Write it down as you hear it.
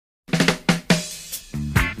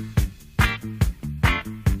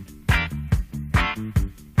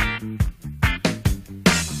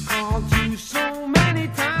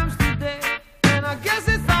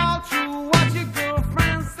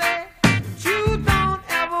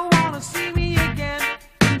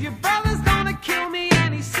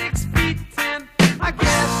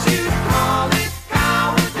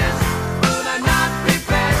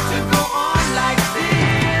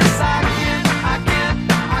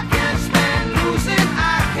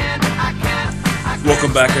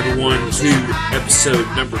Welcome back, everyone, to episode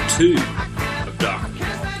number 2 of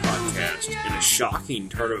Documented Podcast. In a shocking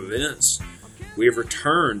turn of events, we have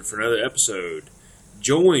returned for another episode.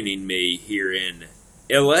 Joining me here in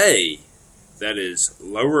L.A., that is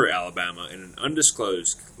Lower Alabama, in an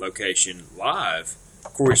undisclosed location, live,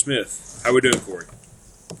 Corey Smith. How we doing, Corey?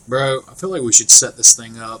 Bro, I feel like we should set this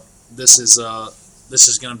thing up. This is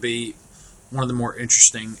going to be one of the more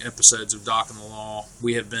interesting episodes of Doc and the Law.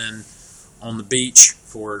 We have been on the beach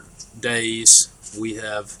for days. We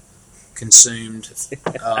have consumed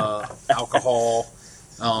alcohol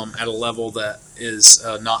at a level that is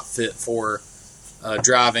not fit for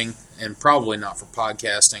driving and probably not for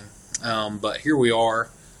podcasting. But here we are.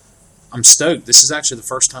 I'm stoked. This is actually the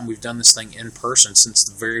first time we've done this thing in person since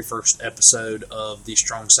the very first episode of the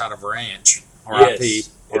Strong Side of Ranch. R.I.P.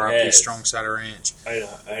 R.I.P. Strong Side of Ranch.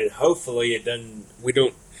 And hopefully it doesn't. We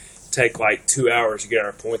don't take like 2 hours to get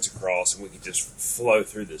our points across, and we can just flow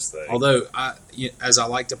through this thing. Although, as I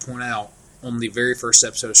like to point out, on the very first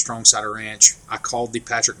episode of Strong Side of Ranch, I called the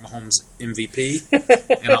Patrick Mahomes MVP,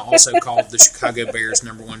 and I also called the Chicago Bears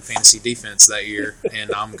 #1 fantasy defense that year, and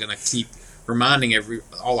I'm going to keep reminding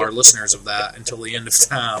all our listeners of that until the end of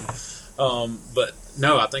time. But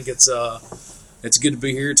no, I think it's good to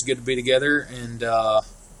be here. It's good to be together, and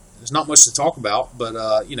there's not much to talk about, but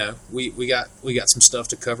we got some stuff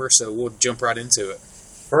to cover, so we'll jump right into it.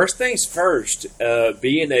 First things first,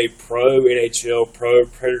 being a pro NHL, pro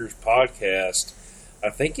Predators podcast,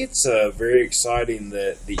 I think it's very exciting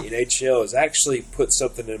that the NHL has actually put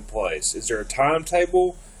something in place. Is there a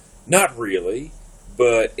timetable? Not really,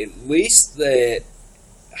 but at least that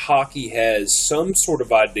hockey has some sort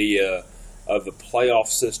of idea of the playoff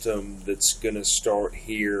system that's going to start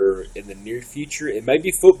here in the near future. It may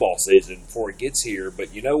be football season before it gets here,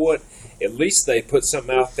 but you know what? At least they put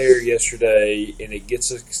something out there yesterday, and it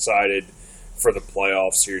gets us excited for the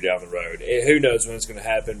playoffs here down the road. And who knows when it's going to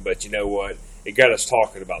happen, but you know what? It got us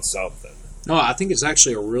talking about something. No, I think it's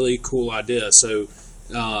actually a really cool idea. So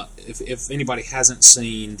if anybody hasn't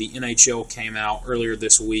seen, the NHL came out earlier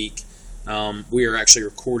this week. We are actually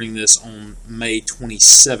recording this on May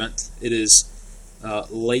 27th. It is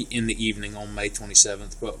late in the evening on May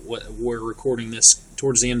 27th, but we're recording this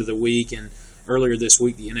towards the end of the week, and earlier this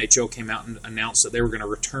week the NHL came out and announced that they were going to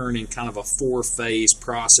return in kind of a 4-phase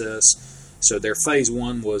process. So their phase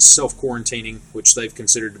 1 was self-quarantining, which they've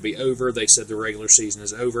considered to be over. They said the regular season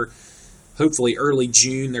is over. Hopefully early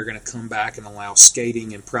June they're going to come back and allow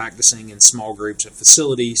skating and practicing in small groups at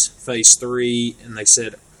facilities. Phase 3, and they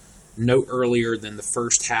said no earlier than the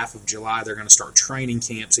first half of July, they're going to start training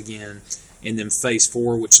camps again. And then Phase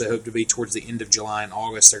 4, which they hope to be towards the end of July and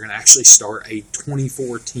August, they're going to actually start a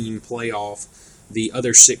 24-team playoff. The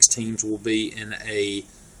other 6 teams will be in a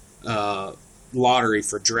lottery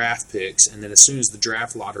for draft picks. And then as soon as the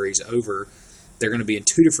draft lottery is over, they're going to be in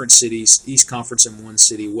 2 different cities, East Conference in one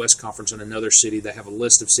city, West Conference in another city. They have a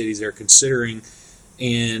list of cities they're considering.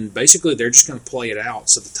 And basically, they're just going to play it out.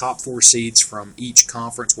 So the top 4 seeds from each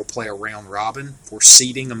conference will play a round robin for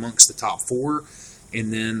seeding amongst the top 4.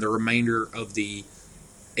 And then the remainder of the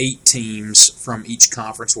 8 teams from each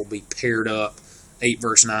conference will be paired up, 8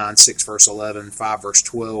 versus 9, 6 versus 11, 5 versus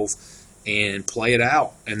 12, and play it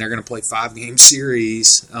out. And they're going to play 5-game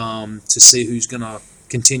series to see who's going to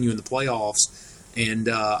continue in the playoffs. And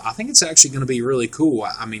I think it's actually going to be really cool.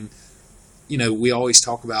 I mean, we always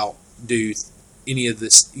talk about, do any of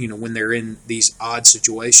this, when they're in these odd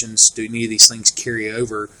situations, do any of these things carry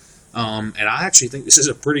over? And I actually think this is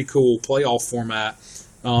a pretty cool playoff format.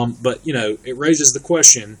 But, it raises the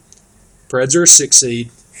question, Preds are a 6 seed,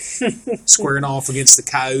 squaring off against the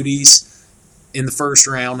Coyotes in the first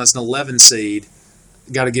round as an 11 seed.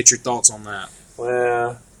 Got to get your thoughts on that.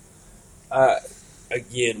 Well,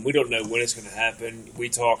 again, we don't know when it's going to happen. We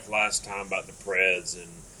talked last time about the Preds, and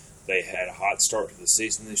they had a hot start to the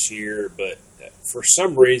season this year, but for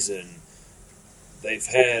some reason,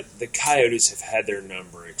 the Coyotes have had their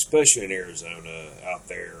number, especially in Arizona, out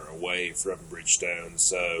there away from Bridgestone.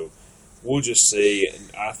 So we'll just see.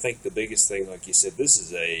 And I think the biggest thing, like you said, this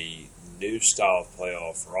is a new style of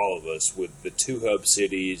playoff for all of us with the 2 hub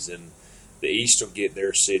cities, and the East will get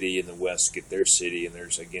their city and the West will get their city, and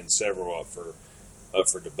there's, again, several up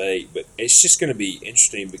for debate. But it's just going to be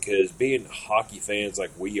interesting because being hockey fans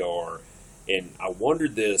like we are, and I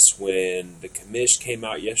wondered this when the commission came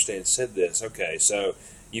out yesterday and said this. Okay, so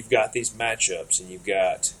you've got these matchups and you've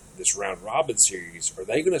got this round robin series. Are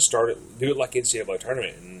they going to do it like NCAA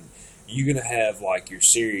tournament? And you're going to have like your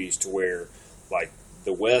series to where like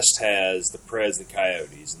the West has the Preds and the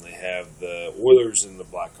Coyotes, and they have the Oilers and the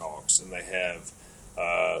Blackhawks, and they have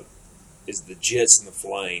is the Jets and the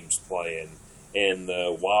Flames playing. and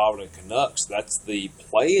the Wild and Canucks. That's the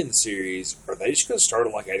play-in series. Are they just going to start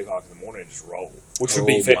at like 8:00 in the morning and just roll? Which would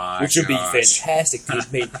be fantastic. I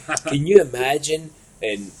mean, can you imagine?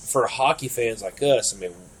 And for hockey fans like us, I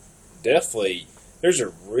mean, definitely, there's a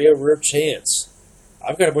real chance.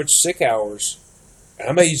 I've got a bunch of sick hours, and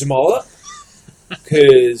I may use them all up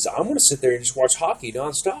because I'm going to sit there and just watch hockey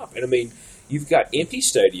nonstop. And I mean, you've got empty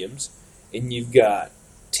stadiums, and you've got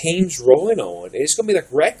teams rolling on. And it's going to be like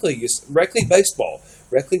rec league baseball.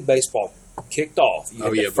 Rec league baseball kicked off. You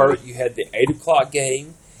had the 8:00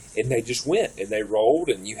 game, and they just went and they rolled.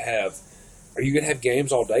 And are you going to have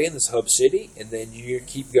games all day in this hub city, and then you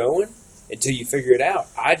keep going until you figure it out?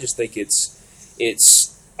 I just think it's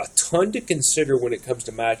a ton to consider when it comes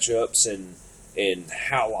to matchups and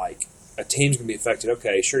how like a team's going to be affected.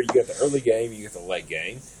 Okay, sure, you got the early game, you got the late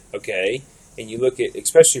game. Okay, and you look at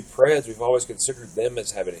especially Preds. We've always considered them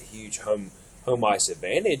as having a huge home ice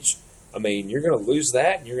advantage. I mean, you're going to lose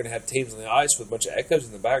that, and you're going to have teams on the ice with a bunch of echoes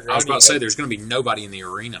in the background. I was about to say, there's going to be nobody in the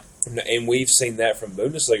arena. And we've seen that from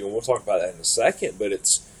Bundesliga, and we'll talk about that in a second. But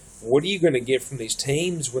what are you going to get from these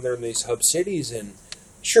teams when they're in these hub cities? And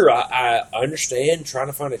sure, I understand trying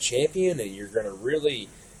to find a champion, and you're going to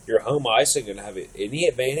your home ice isn't going to have any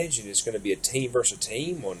advantage, and it's going to be a team versus a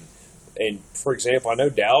team. And, for example, I know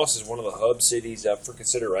Dallas is one of the hub cities up for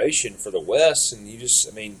consideration for the West, and it's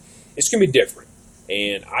going to be different.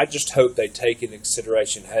 And I just hope they take into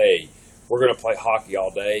consideration, hey, we're going to play hockey all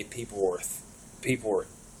day. People are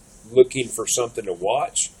looking for something to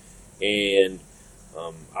watch, and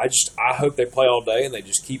I hope they play all day and they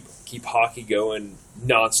just keep hockey going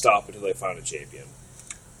nonstop until they find a champion.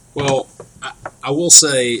 Well, I will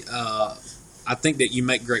say I think that you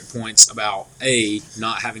make great points about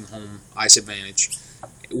not having home ice advantage,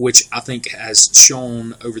 which I think has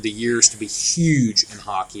shown over the years to be huge in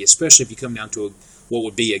hockey, especially if you come down to what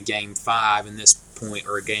would be a Game 5 in this point,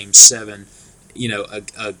 or a Game 7,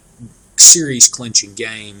 a series-clinching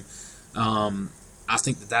game. I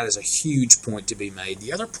think that is a huge point to be made.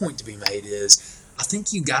 The other point to be made is I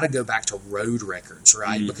think you got to go back to road records,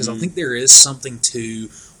 right? Mm-hmm. Because I think there is something to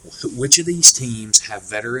which of these teams have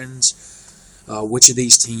veterans, which of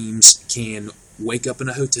these teams can wake up in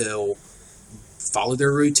a hotel, follow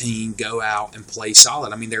their routine, go out and play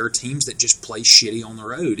solid. I mean, there are teams that just play shitty on the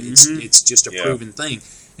road. It's just a proven thing.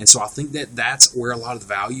 And so I think that's where a lot of the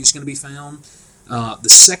value is going to be found. The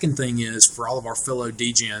second thing is, for all of our fellow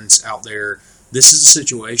DGens out there, this is a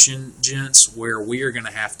situation, gents, where we are going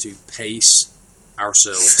to have to pace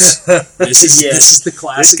ourselves. This is the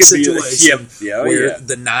classic situation where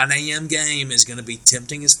the 9 a.m. game is going to be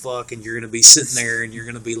tempting as fuck, and you're going to be sitting there and you're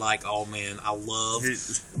going to be like, "Oh man, I love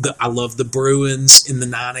the Bruins in the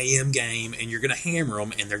 9 a.m. game," and you're going to hammer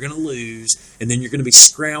them, and they're going to lose, and then you're going to be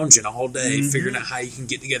scrounging all day, figuring out how you can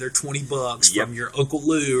get together $20 from your Uncle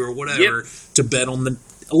Lou or whatever to bet on the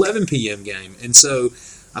 11 p.m. game, and so.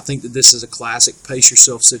 I think that this is a classic pace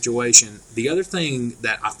yourself situation. The other thing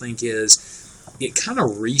that I think is it kind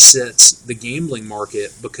of resets the gambling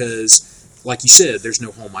market because, like you said, there's no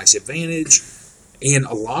home ice advantage, and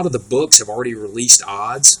a lot of the books have already released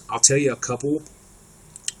odds. I'll tell you a couple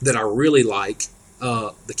that I really like.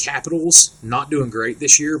 The Capitals, not doing great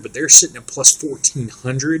this year, but they're sitting at plus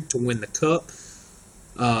 1,400 to win the Cup.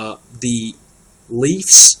 The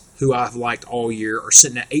Leafs, who I've liked all year, are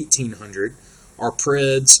sitting at 1,800. Our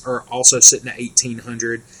Preds are also sitting at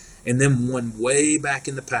 1,800. And then one way back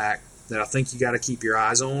in the pack that I think you got to keep your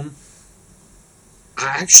eyes on. I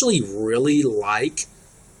actually really like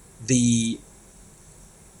the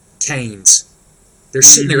Canes. They're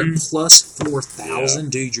sitting there at plus 4,000.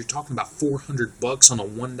 Dude, you're talking about $400 on a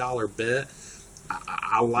 $1 bet.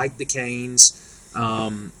 I like the Canes.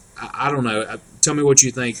 I don't know. Tell me what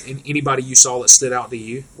you think. Anybody you saw that stood out to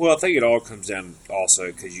you? Well, I think it all comes down also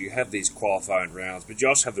because you have these qualifying rounds, but you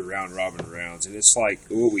also have the round-robin rounds. And it's like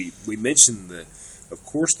we mentioned, of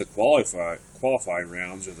course, the qualifying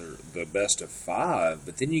rounds are the best of 5,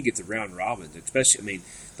 but then you get the round-robins, especially,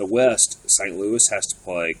 the West, St. Louis has to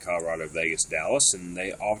play Colorado, Vegas, Dallas, and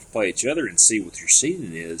they all have to play each other and see what your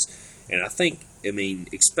seeding is. And I think,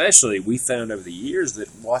 especially we found over the years that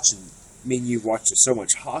you watch so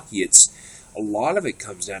much hockey, a lot of it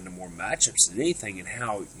comes down to more matchups than anything, and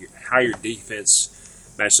how your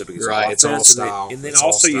defense matches up against offense. It's all style. And then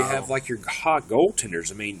also you have like your hot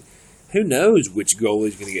goaltenders. Who knows which goalie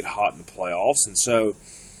is going to get hot in the playoffs? And so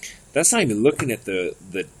that's not even looking at the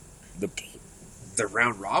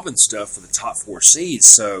round robin stuff for the top 4 seeds.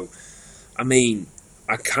 So I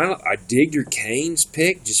dig your Canes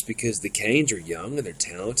pick just because the Canes are young and they're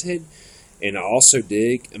talented, and I also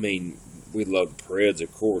dig. we love the Preds,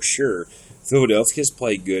 of course, sure. Philadelphia's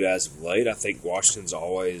played good as of late. I think Washington's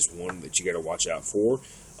always one that you got to watch out for.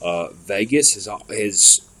 Vegas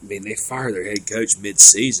they fired their head coach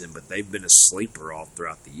mid-season, but they've been a sleeper all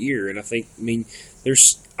throughout the year. And I think the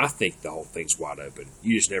whole thing's wide open.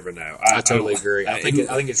 You just never know. I totally agree. I think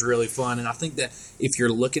it's really fun, and I think that if you're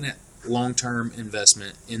looking at long-term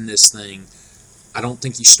investment in this thing, I don't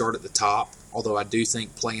think you start at the top. Although I do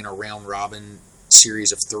think playing a round-robin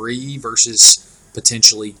series of 3 versus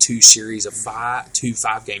potentially 2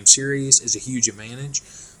 5-game series is a huge advantage.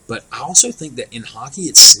 But I also think that in hockey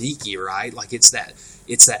it's sneaky, right? Like it's that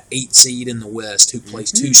 8 seed in the West who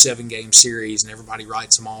plays 2 7-game series and everybody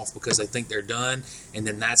writes them off because they think they're done, and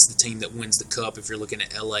then that's the team that wins the cup. If you're looking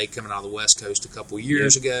at LA coming out of the West Coast a couple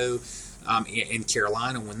years ago, in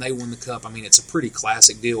Carolina when they won the cup, it's a pretty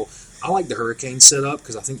classic deal. I like the Hurricanes setup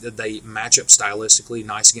because I think that they match up stylistically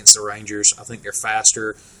nice against the Rangers. I think they're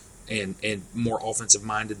faster and more offensive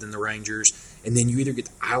minded than the Rangers. And then you either get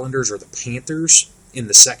the Islanders or the Panthers in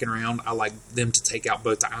the second round. I like them to take out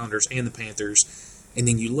both the Islanders and the Panthers. And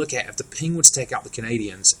then you look at if the Penguins take out the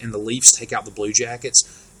Canadiens and the Leafs take out the Blue Jackets,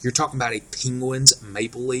 you're talking about a Penguins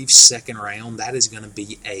Maple Leafs second round. That is going to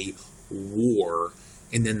be a war.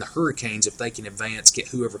 And then the Hurricanes, if they can advance, get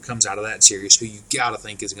whoever comes out of that series, who you got to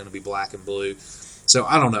think is going to be black and blue. So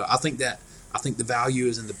I don't know. I think the value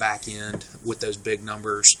is in the back end with those big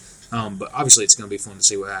numbers. But obviously, it's going to be fun to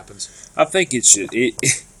see what happens. I think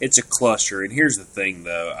it's a cluster. And here's the thing,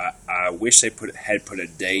 though. I wish they had put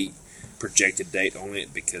a projected date on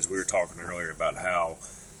it, because we were talking earlier about how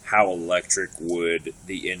electric would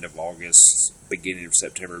the end of August, beginning of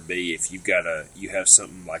September be if you have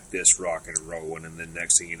something like this rocking and rolling, and then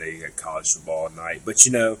next thing you know, you got college football at night. But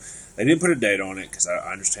they didn't put a date on it because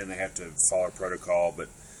I understand they have to follow protocol. But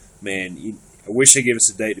man, I wish they gave us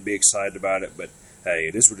a date to be excited about it. But hey,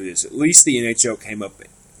 it is what it is. At least the NHL came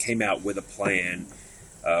out with a plan.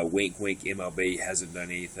 Wink, wink. MLB hasn't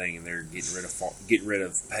done anything, and they're getting rid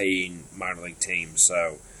of paying minor league teams.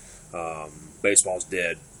 So baseball's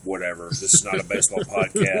dead. Whatever. This is not a baseball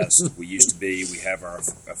podcast. We used to be. We have our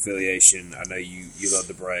affiliation. I know you love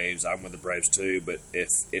the Braves. I'm with the Braves too. But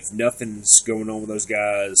if nothing's going on with those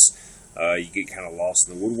guys, you get kind of lost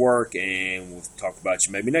in the woodwork, and we'll talk about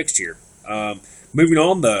you maybe next year. Moving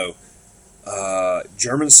on, though,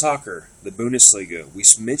 German soccer, the Bundesliga. We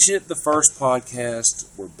mentioned it the first podcast.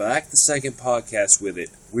 We're back the second podcast with it.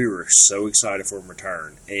 We were so excited for a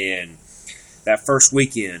return. And that first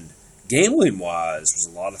weekend, gambling-wise, was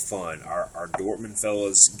a lot of fun. Our Dortmund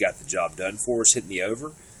fellas got the job done for us, hitting the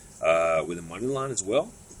over with a money line as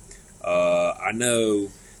well. I know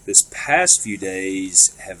this past few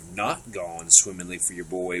days have not gone swimmingly for your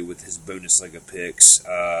boy with his Bundesliga picks.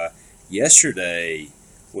 Yesterday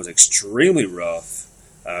was extremely rough.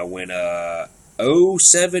 Went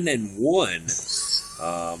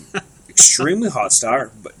 0-7-1. Extremely hot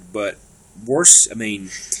start, but worse. At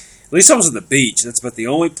least I was on the beach. That's about the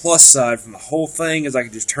only plus side from the whole thing, is I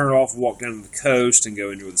could just turn it off and walk down to the coast and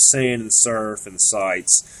go enjoy the sand and the surf and the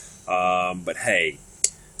sights. But hey,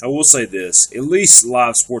 I will say this. At least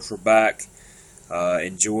live sports were back,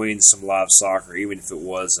 enjoying some live soccer, even if it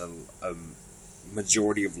was a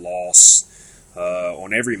majority of loss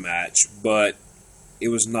on every match. But it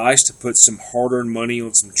was nice to put some hard-earned money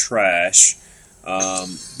on some trash.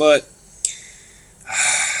 But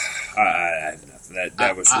I have nothing.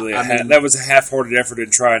 That was really that was a half-hearted effort in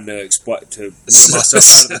trying to blow myself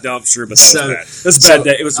out of the dumpster, but that was bad. It was a bad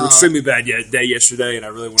day. It was an extremely bad day yesterday, and I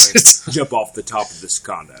really want to jump off the top of this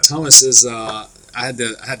condo. Thomas is. I had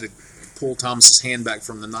to pull Thomas's hand back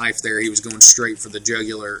from the knife there. He was going straight for the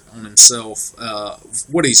jugular on himself.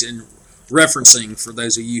 What he's referencing, for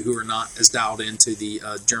those of you who are not as dialed into the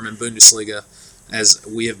German Bundesliga as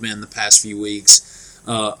we have been the past few weeks,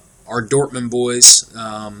 our Dortmund boys.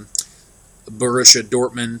 Borussia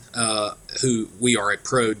Dortmund, who we are a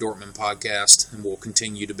pro Dortmund podcast and will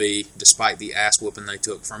continue to be, despite the ass whooping they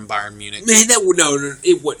took from Bayern Munich. Man, it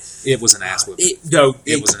was an ass whooping.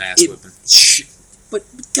 It was an ass whooping. But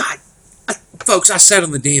God, folks, I sat on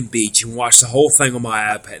the damn beach and watched the whole thing on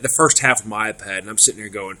my iPad, the first half of my iPad, and I'm sitting there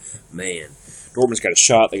going, man, Dortmund's got a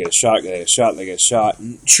shot. They got a shot. They got a shot. They got a shot.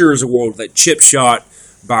 And sure as a world, that chip shot.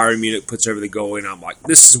 Bayern Munich puts over the goalie, and I'm like,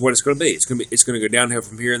 this is what it's going to be. It's going to go downhill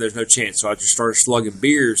from here, and there's no chance. So I just started slugging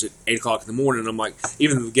beers at 8 o'clock in the morning, and I'm like,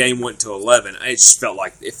 even though the game went to 11, it just felt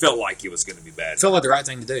like it was going to be bad. It felt like the right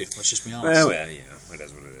thing to do. Let's just be honest. Well, yeah, it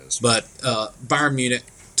is what it is. But Bayern Munich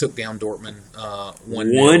took down Dortmund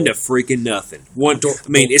 1 to freaking nothing.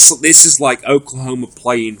 This is like Oklahoma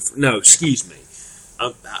playing. No, excuse me.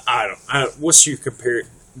 What's your compare?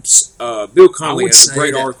 Bill Connolly would has a say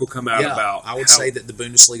great that- article come out about. I would how, say that the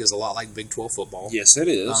Bundesliga is a lot like Big 12 football. yes, it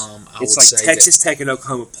is. I It's would like say Texas Tech and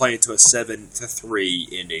Oklahoma playing to a 7-3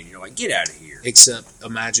 ending. You're like, get out of here. Except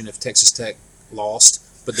imagine if Texas Tech lost,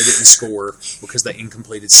 but they didn't score because they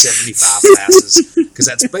incompleted 75 passes. Because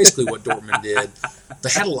that's basically what Dortmund did. They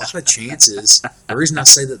had a lot of chances. The reason I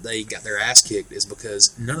say that they got their ass kicked is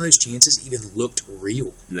because none of those chances even looked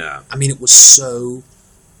real. No. I mean, it was so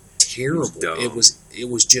terrible. dumb. It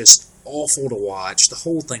was just awful to watch. The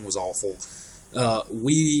whole thing was awful.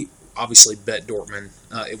 We obviously bet Dortmund.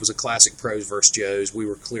 It was a classic pros versus Joes. We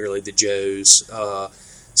were clearly the Joes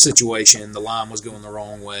situation. The line was going the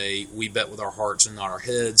wrong way. We bet with our hearts and not our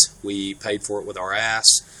heads. We paid for it with our ass.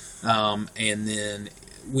 And then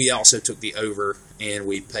we also took the over, and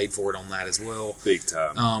we paid for it on that as well. Big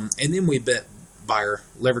time. And then we bet Bayer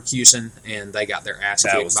Leverkusen, and they got their ass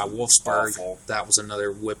That kicked was by Wolfsburg. awful. That was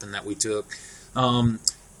another whipping that we took.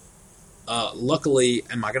 Luckily,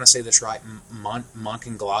 am I going to say this right?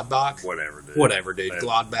 Mönchengladbach? Whatever, dude. Dude.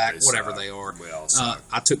 Gladbach, whatever suck. they are. We all suck.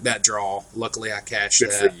 I took that draw. Luckily, I cashed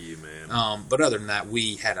Good that. for you, man. But other than that,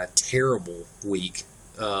 we had a terrible week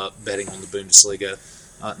betting on the Bundesliga.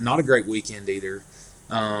 Not a great weekend either.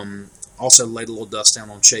 Also laid a little dust down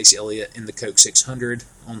on Chase Elliott in the Coke 600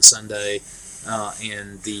 on Sunday.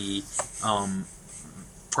 And the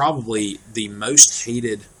probably the most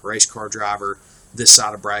hated race car driver this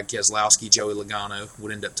side of Brad Keselowski, Joey Logano,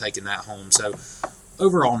 would end up taking that home. So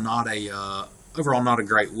overall, not a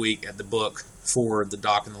great week at the book for the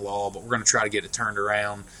Doc and the Law, but we're going to try to get it turned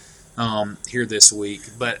around here this week.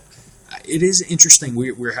 But it is interesting.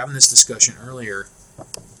 We were having this discussion earlier,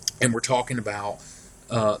 and we're talking about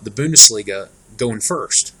the Bundesliga going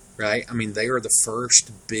first, right? I mean, they are the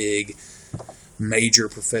first big major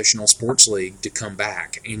professional sports league to come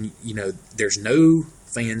back. And, you know, there's no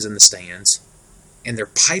fans in the stands, and they're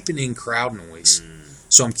piping in crowd noise.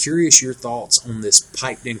 So I'm curious your thoughts on this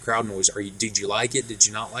piped in crowd noise. Did you like it? Did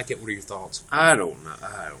you not like it? What are your thoughts? I don't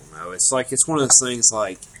know. It's one of those things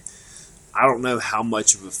like, I don't know how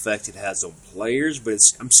much of an effect it has on players, but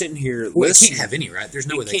I'm sitting here Well, it listening. can't have any, right? There's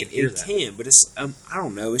no way they can hear that. It can, but it's I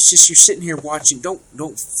don't know. It's just you're sitting here watching.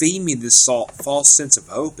 Don't feed me this false sense of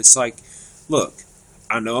hope. It's like, look,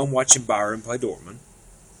 I know I'm watching Bayern play Dortmund,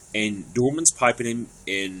 and Dortmund's piping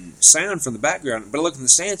in sound from the background, but I look in the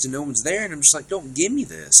stands and no one's there, and I'm just like, don't give me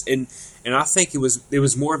this. And I think it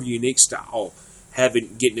was more of a unique style,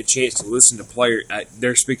 getting a chance to listen to players.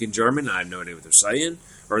 They're speaking German. I have no idea what they're saying.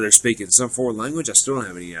 Or they're speaking some foreign language. I still don't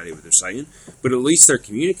have any idea what they're saying. But at least they're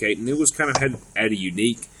communicating. It was kind of had a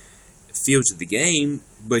unique feel to the game,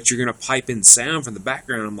 but you're going to pipe in sound from the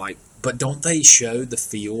background. I'm like, But don't they show the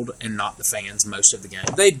field and not the fans most of the game?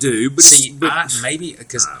 they do. But Maybe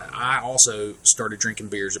because I also started drinking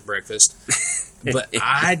beers at breakfast, but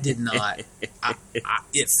I did not.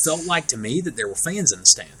 It felt like to me that there were fans in the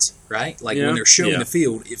stands, right? Like when they're showing the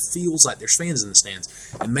field, it feels like there's fans in the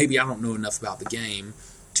stands. And maybe I don't know enough about the game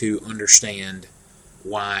to understand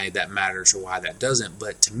why that matters or why that doesn't.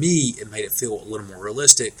 But to me, it made it feel a little more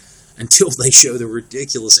realistic until they show the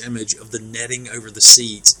ridiculous image of the netting over the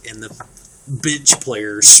seats and the bench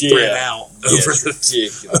players spread out over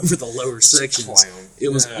the lower sections. It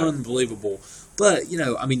was unbelievable. But, you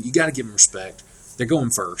know, I mean, you got to give them respect. They're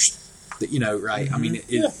going first. You know, right? I mean,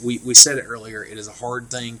 we said it earlier. It is a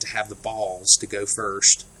hard thing to have the balls to go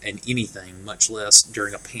first in anything, much less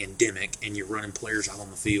during a pandemic, and you're running players out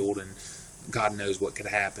on the field, and God knows what could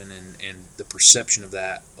happen, and the perception of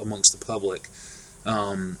that amongst the public.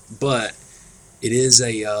 But it is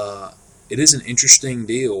an interesting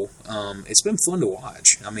deal. It's been fun to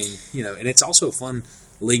watch. I mean, you know, and it's also a fun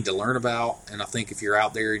league to learn about. And I think if you're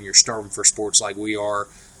out there and you're starving for sports like we are,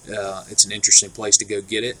 it's an interesting place to go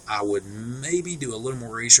get it. I would maybe do a little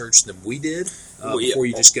more research than we did before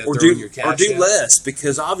you just go throwing your cash or do out. less,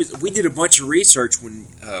 because obviously we did a bunch of research when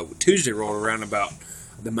Tuesday rolled around about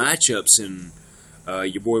the matchups, and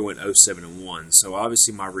your boy went 0-7-1. So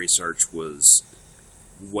obviously my research was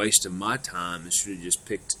wasting my time and should have just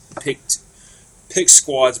picked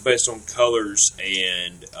squads based on colors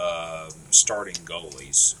and starting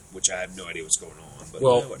goalies, which I have no idea what's going on. But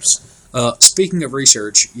Well, speaking of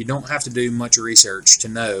research, you don't have to do much research to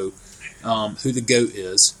know who the GOAT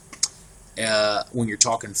is when you're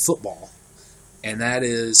talking football, and that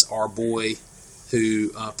is our boy who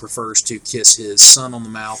prefers to kiss his son on the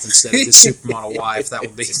mouth instead of his supermodel wife. That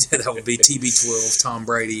would be TB12, Tom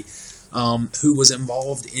Brady, who was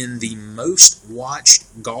involved in the most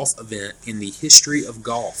watched golf event in the history of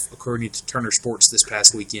golf, according to Turner Sports this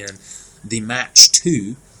past weekend, the Match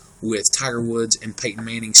 2, with Tiger Woods and Peyton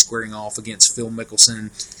Manning squaring off against Phil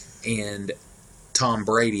Mickelson and Tom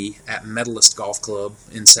Brady at Medalist Golf Club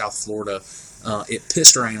in South Florida. It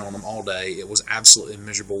pissed rain on them all day. It was absolutely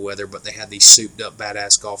miserable weather, but they had these souped-up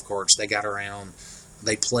badass golf carts. They got around.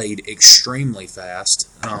 They played extremely fast,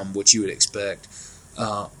 which you would expect.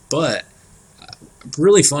 But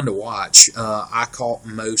really fun to watch. I caught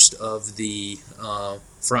most of the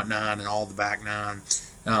front nine and all the back nine.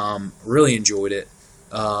 Really enjoyed it.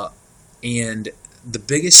 And the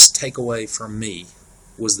biggest takeaway from me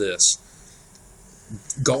was this.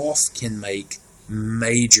 Golf can make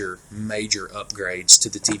major upgrades to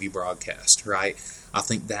the TV broadcast, right? I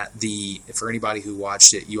think that for anybody who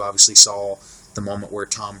watched it, you obviously saw the moment where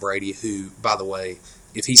Tom Brady, who, by the way,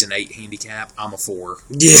 if he's an 8 handicap, I'm a 4.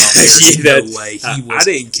 Yeah, there's no way. I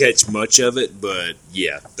didn't catch much of it, but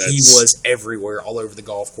yeah. He was everywhere, all over the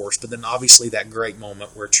golf course. But then obviously that great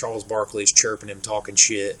moment where Charles Barkley's chirping him, talking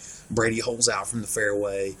shit. Brady holds out from the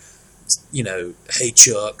fairway. Hey,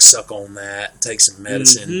 Chuck, suck on that, take some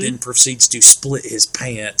medicine, then proceeds to split his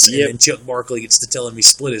pants. And then Chuck Barkley gets to tell him he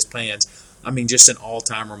split his pants. I mean, just an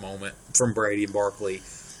all-timer moment from Brady and Barkley.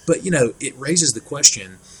 But, it raises the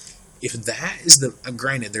question, if that is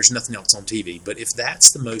granted, there's nothing else on TV, but if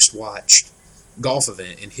that's the most watched golf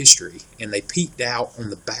event in history, and they peaked out on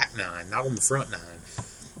the back nine, not on the front nine,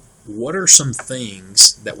 what are some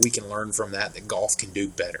things that we can learn from that golf can do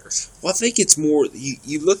better? Well, I think it's more,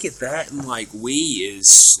 you look at that and we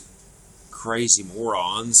as crazy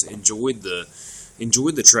morons enjoyed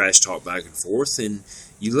the trash talk back and forth, and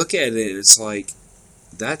you look at it, it's like,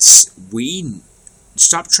 we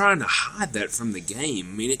stop trying to hide that from the game.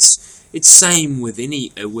 I mean, it's same with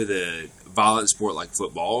a violent sport like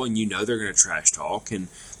football, and they're going to trash talk, and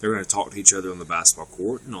they're going to talk to each other on the basketball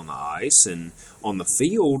court and on the ice and on the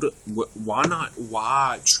field.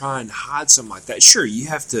 Why try and hide something like that? Sure, you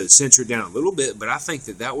have to censor it down a little bit, but I think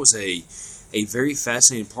that was a very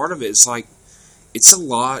fascinating part of it. It's like, it's a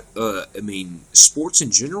lot, sports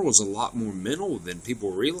in general is a lot more mental than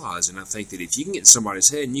people realize, and I think that if you can get in somebody's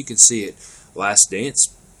head, and you can see it, Last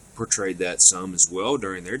Dance portrayed that some as well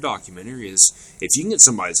during their documentary, is if you can get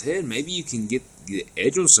somebody's head, maybe you can get the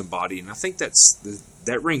edge on somebody, and I think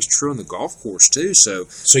that rings true on the golf course too. So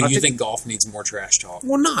you think golf needs more trash talk?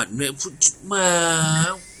 Well,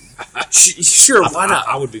 sure, why not?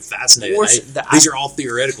 I would be fascinated. These are all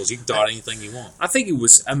theoreticals. You can thought anything you want. I think it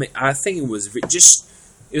was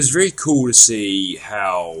very cool to see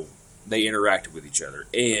how they interacted with each other.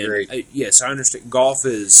 And yes, I understand. Golf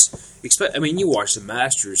is, you watch the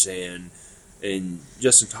Masters and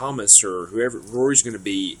Justin Thomas or whoever, Rory's going to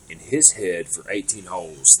be in his head for 18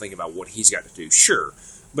 holes, thinking about what he's got to do. Sure,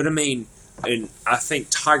 but and I think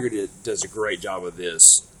Tiger does a great job of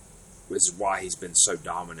this. This is why he's been so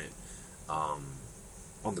dominant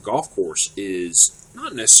on the golf course, is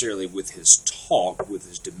not necessarily with his talk, with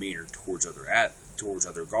his demeanor towards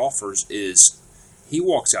other golfers. Is he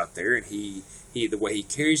walks out there and he the way he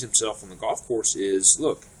carries himself on the golf course is,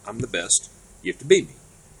 look, I'm the best. You have to beat me.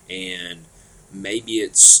 And maybe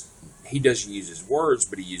he doesn't use his words,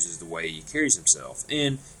 but he uses the way he carries himself.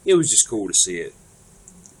 And it was just cool to see it.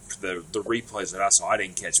 The replays that I saw, I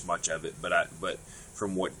didn't catch much of it, but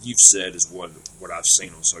from what you've said is what I've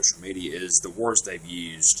seen on social media is the words they've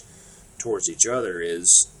used towards each other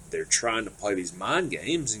is they're trying to play these mind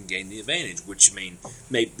games and gain the advantage, which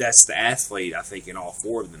maybe that's the athlete, I think, in all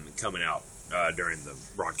four of them coming out during the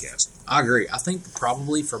broadcast. I agree. I think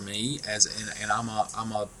probably for me, and I'm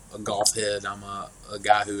a golf head, I'm a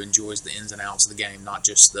guy who enjoys the ins and outs of the game, not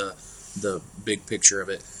just the big picture of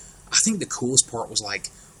it. I think the coolest part was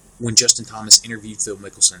when Justin Thomas interviewed Phil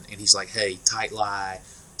Mickelson, and he's like, hey, tight lie,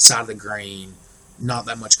 side of the green, not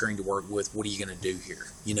that much green to work with. What are you going to do here?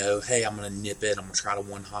 Hey, I'm going to nip it. I'm going to try to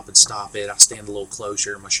one hop and stop it. I stand a little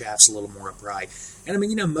closer. My shaft's a little more upright. And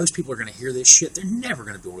most people are going to hear this shit. They're never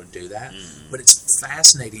going to be able to do that. But it's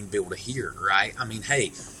fascinating to be able to hear, right?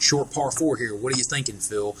 Hey, short par 4 here. What are you thinking,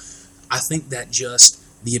 Phil? I think that just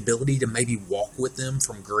the ability to maybe walk with them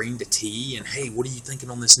from green to tee and, hey, what are you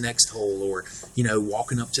thinking on this next hole? Or,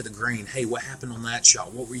 walking up to the green. Hey, what happened on that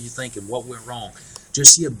shot? What were you thinking? What went wrong?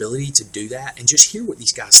 Just the ability to do that and just hear what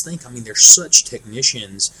these guys think. They're such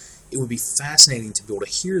technicians. It would be fascinating to be able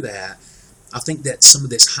to hear that. I think that some of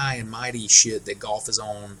this high and mighty shit that golf is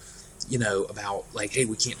on, about hey,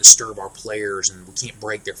 we can't disturb our players and we can't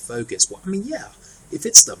break their focus. Well, yeah, if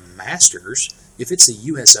it's the Masters, if it's the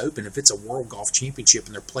U.S. Open, if it's a World Golf Championship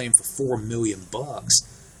and they're playing for $4 million,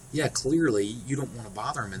 yeah, clearly you don't want to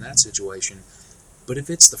bother them in that situation. But if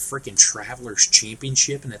it's the freaking Travelers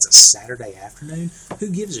Championship and it's a Saturday afternoon, who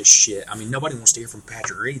gives a shit? I mean, nobody wants to hear from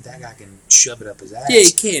Patrick Reed. That guy can shove it up his ass. Yeah,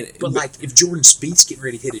 he can. But like, if Jordan Spieth's getting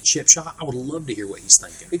ready to hit a chip shot, I would love to hear what he's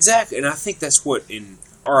thinking. Exactly, and I think that's what in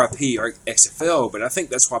RIP or XFL, but I think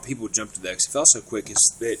that's why people jumped to the XFL so quick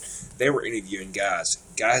is that they were interviewing guys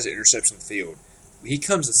at interception field. He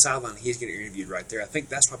comes to the sideline, he's getting interviewed right there. I think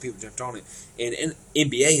that's why people jumped on it. And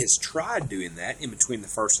NBA has tried doing that in between the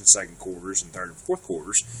first and second quarters and third and fourth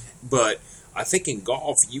quarters. But I think in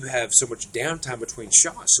golf, you have so much downtime between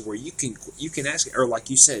shots where you can ask, or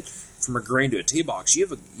like you said, from a green to a tee box, you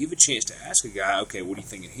have a chance to ask a guy, okay, what are you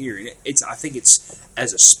thinking here? And I think it's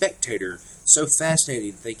as a spectator so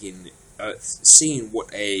fascinating seeing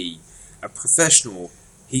what a professional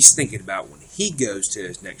he's thinking about when he goes to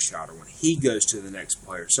his next shot or when he goes to the next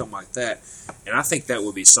player, something like that. And I think that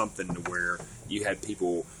would be something to where you had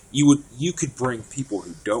people, you could bring people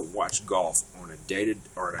who don't watch golf on a dated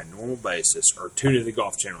or on a normal basis or tune into the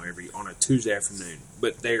Golf Channel on a Tuesday afternoon,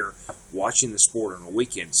 but they're watching the sport on a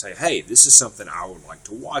weekend and say, hey, this is something I would like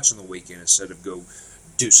to watch on the weekend instead of go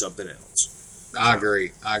do something else. I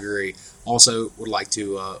agree. Also, would like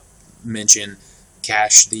to mention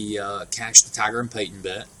cash the Tiger and Peyton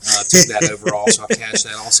bet. Took that overall, so I cashed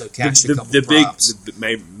that. Also cashed a couple props.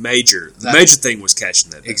 The major thing was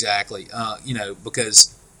cashing that bet. Exactly.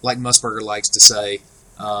 Because like Musburger likes to say,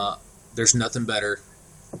 there's nothing better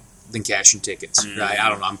than cashing tickets. Mm-hmm. Right? I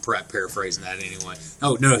don't know. I'm paraphrasing that anyway.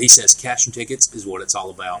 Oh no, he says cashing tickets is what it's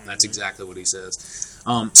all about. Mm-hmm. That's exactly what he says.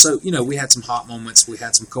 So we had some hot moments. We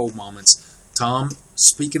had some cold moments. Tom,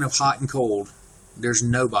 speaking of hot and cold, there's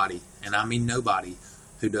nobody, and I mean nobody,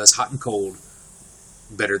 who does hot and cold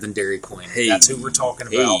better than Dairy Queen. Hey. That's who we're talking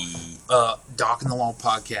about. Doc and the Law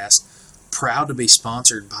podcast, proud to be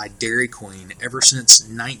sponsored by Dairy Queen. Ever since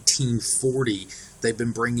 1940, they've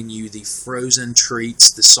been bringing you the frozen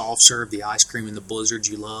treats, the soft serve, the ice cream, and the blizzards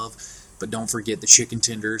you love. But don't forget the chicken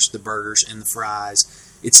tenders, the burgers, and the fries.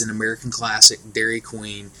 It's an American classic, Dairy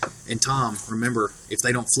Queen. And Tom, remember, if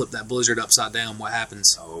they don't flip that blizzard upside down, what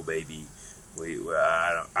happens? Oh, baby.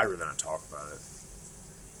 I'd rather not talk about it.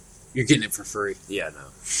 You're getting it for free. Yeah, no.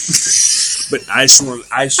 But I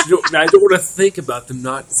don't want to think about them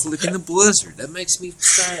not flipping the blizzard. That makes me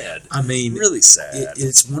sad. I mean, really sad.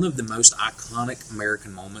 It's one of the most iconic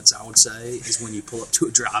American moments, I would say, is when you pull up to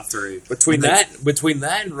a drive-thru. Between that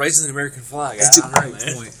and raising the American flag. That's a great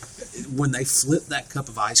point. When they flip that cup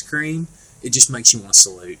of ice cream, it just makes you want to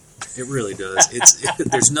salute. It really does.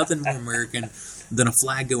 There's nothing more American than a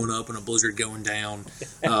flag going up and a blizzard going down.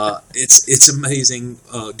 It's amazing.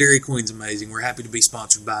 Dairy Queen's amazing. We're happy to be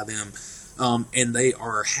sponsored by them. And they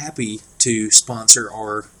are happy to sponsor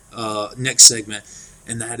our next segment,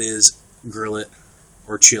 and that is Grill It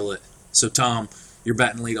or Chill It. So, Tom, you're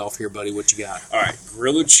batting lead off here, buddy. What you got? All right,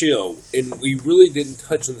 Grill or Chill. And we really didn't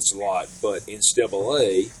touch on this a lot, but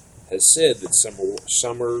NCAA has said that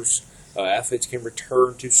summers athletes can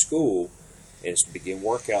return to school and begin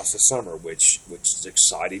workouts this summer, which is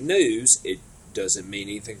exciting news. It doesn't mean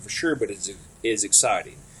anything for sure, but it is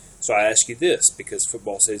exciting. So I ask you this, because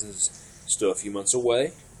football season is still a few months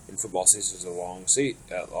away, and football season is a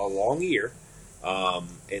long year,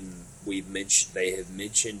 and they have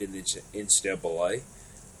mentioned in the NCAA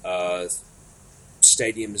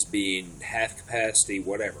stadiums being half capacity,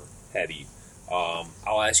 whatever have you.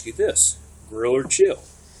 I'll ask you this: Grill or Chill?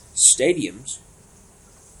 Stadiums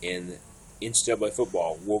in NCAA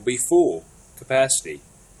football will be full capacity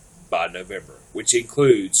by November, which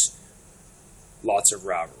includes lots of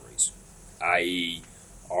rivalries, i.e.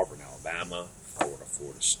 Auburn, Alabama,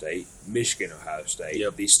 Florida State, Michigan, Ohio State.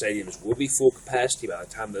 Yep. These stadiums will be full capacity by the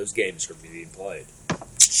time those games are being played.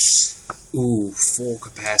 Ooh, full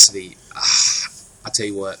capacity. I'll tell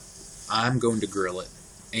you what, I'm going to Grill It,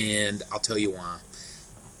 and I'll tell you why.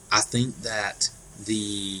 I think that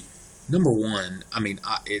the number one,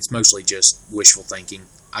 it's mostly just wishful thinking.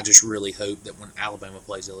 I just really hope that when Alabama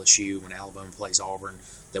plays LSU, when Alabama plays Auburn,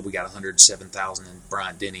 that we got 107,000 in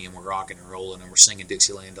Bryant-Denny and we're rocking and rolling and we're singing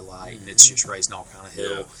Dixieland Delight, and it's just raising all kind of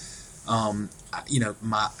hell.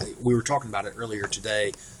 Yeah. We were talking about it earlier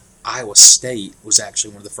today. Iowa State was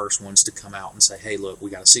actually one of the first ones to come out and say, hey, look,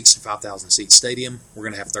 we got a 65,000 seat stadium. We're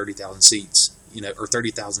going to have 30,000 seats, or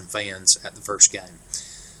 30,000 fans at the first game.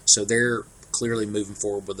 So they're clearly moving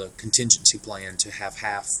forward with a contingency plan to have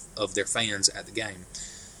half of their fans at the game.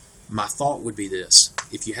 My thought would be this: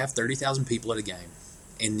 if you have 30,000 people at a game,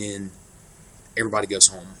 and then everybody goes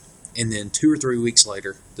home, and then 2 or 3 weeks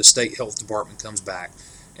later, the state health department comes back,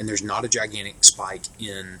 and there's not a gigantic spike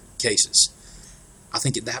in cases, I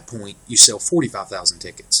think at that point you sell 45,000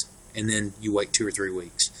 tickets, and then you wait 2 or 3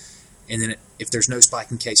 weeks. and then if there's no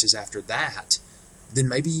spike in cases after that, then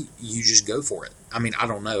maybe you just go for it. I mean, I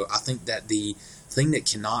don't know. I think that the thing that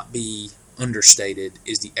cannot be understated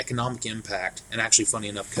is the economic impact. And actually, funny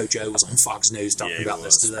enough, Coach O was on Fox News talking about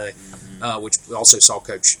this today, which we also saw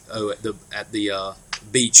Coach O at the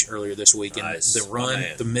beach earlier this week. And nice.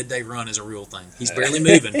 the midday run is a real thing. He's barely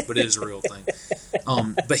moving, but it is a real thing.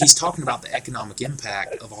 But he's talking about the economic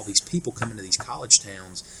impact of all these people coming to these college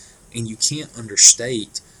towns, and you can't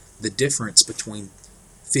understate the difference between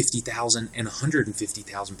 50,000 and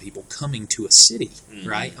 150,000 people coming to a city,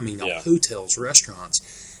 right? I mean, hotels,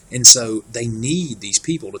 restaurants. And so they need these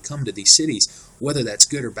people to come to these cities. Whether that's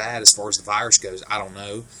good or bad as far as the virus goes, I don't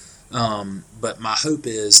know. But my hope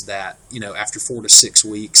is that, after 4 to 6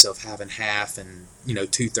 weeks of having half and,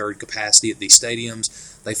 2/3 capacity at these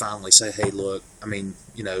stadiums, they finally say, hey, look, I mean,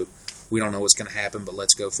 we don't know what's going to happen, but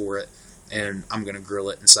let's go for it. And I'm going to grill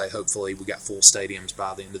it and say, hopefully, we got full stadiums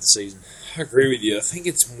by the end of the season. I agree with you. I think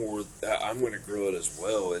it's more, I'm going to grill it as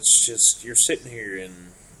well. It's just, you're sitting here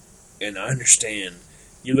and I understand.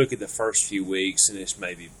 You look at the first few weeks, and it's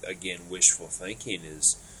maybe, again, wishful thinking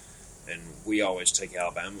and we always take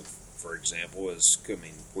Alabama, for example,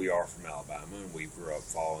 we are from Alabama, and we grew up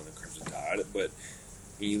following the Crimson Tide, but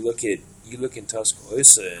you look in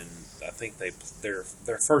Tuscaloosa, and I think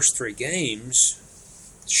their first 3 games,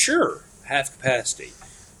 sure, half capacity,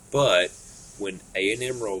 but when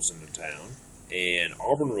A&M rolls into town and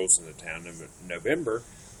Auburn rolls into town in November,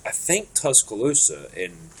 I think Tuscaloosa,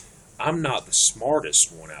 and I'm not the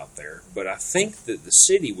smartest one out there, but I think that the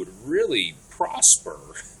city would really prosper,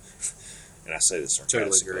 and I say this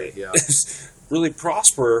sarcastically, totally agree, yeah. really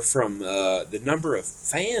prosper from the number of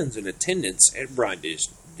fans in attendance at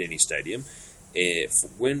Bryant-Denny Stadium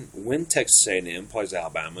when Texas A&M plays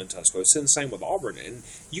Alabama and Tuscaloosa, and the same with Auburn, and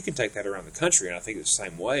you can take that around the country, and I think it's the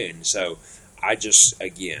same way. And so I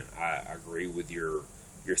agree with your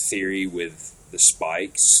theory with the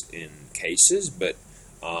spikes in cases, but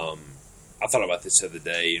I thought about this the other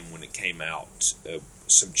day, and when it came out,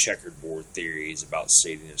 some checkerboard theories about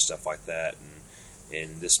seeding and stuff like that,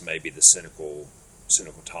 and this may be the cynical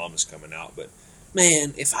Thomas coming out, but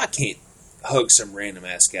man, if I can't hug some random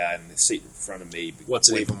ass guy in the seat in front of me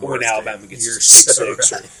when Alabama gets six,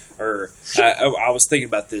 or I was thinking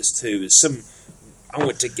about this too. I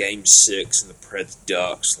went to Game 6 and the Preds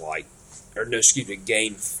Ducks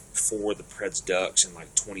Game 4 the Preds Ducks in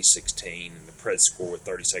 2016, and the Preds scored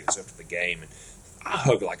 30 seconds after the game, and I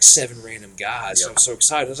hugged 7 random guys. Yep. So I was so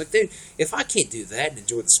excited. I was like, dude, if I can't do that and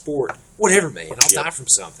enjoy the sport, whatever, man. I'll die from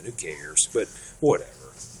something. Who cares? But whatever.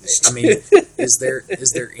 I mean, is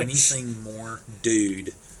there anything more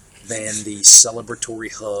dude than the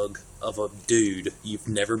celebratory hug of a dude you've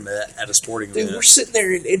never met at a sporting event? Dude, we're sitting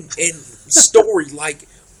there in story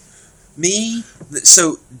me.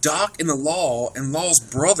 So Doc and Law's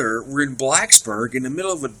brother were in Blacksburg in the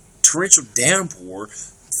middle of a torrential downpour,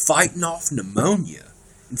 fighting off pneumonia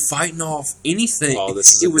and fighting off anything. Oh,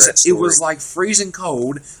 this is it was freezing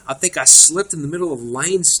cold. I think I slipped in the middle of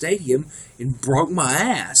Lane Stadium and broke my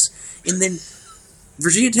ass. And then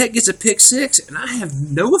Virginia Tech gets a pick 6, and I have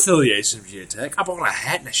no affiliation with Virginia Tech. I bought a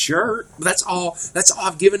hat and a shirt, but that's all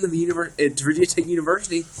I've given to to Virginia Tech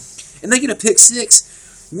University. And they get a pick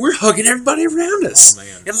 6. We're hugging everybody around us. Oh,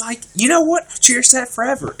 man. And you know what? I cherish that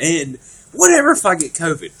forever. And whatever if I get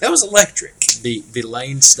COVID. That was electric. The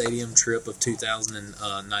Lane Stadium trip of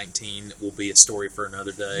 2019 will be a story for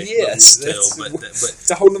another day. Yes, but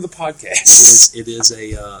it's a whole other podcast. It is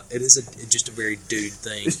just a very dude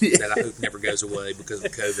thing that I hope never goes away because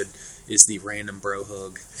of COVID. Is the random bro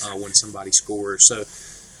hug when somebody scores.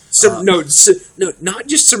 No, not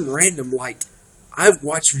just some random I've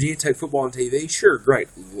watched Virginia Tech football on TV. Sure, great.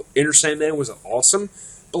 Enter Sandman was awesome,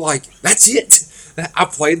 but that's it. I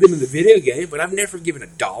played them in the video game, but I've never given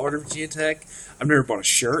 $1 to Virginia Tech. I've never bought a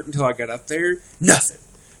shirt until I got up there.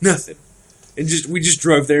 Nothing. And we just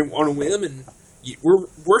drove there on a whim, and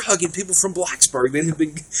we're hugging people from Blacksburg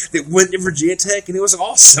that went to Virginia Tech, and it was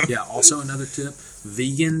awesome. Yeah. Also, another tip: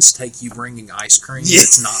 vegans take you bringing ice cream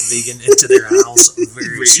that's not vegan into their house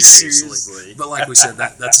very seriously. But like we said,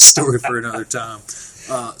 that's a story for another time.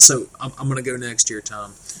 So I'm going to go next here,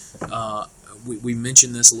 Tom. We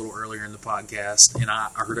mentioned this a little earlier in the podcast, and I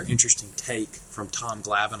heard an interesting take from Tom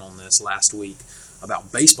Glavine on this last week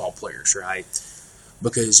about baseball players, right?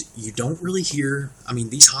 Because you don't really hear,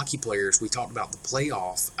 these hockey players, we talked about the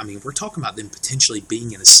playoff. We're talking about them potentially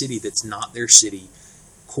being in a city that's not their city,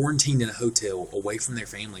 quarantined in a hotel away from their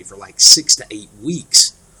family for 6 to 8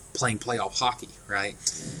 weeks playing playoff hockey, right?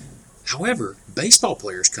 However, baseball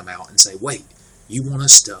players come out and say, wait, you want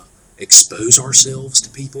us to expose ourselves to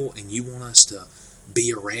people, and you want us to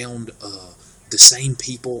be around the same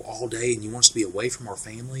people all day and you want us to be away from our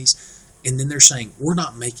families. And then they're saying, we're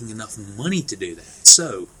not making enough money to do that.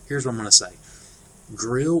 So here's what I'm going to say.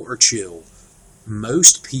 Grill or chill,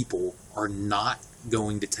 most people are not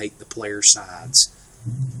going to take the players' sides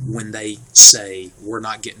when they say we're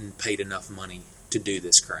not getting paid enough money to do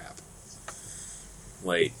this crap.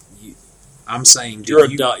 Wait, I'm saying you're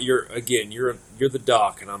the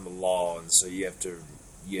doc and I'm the law, and so you have to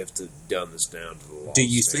dumb this down to the law. Do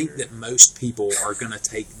you think that most people are going to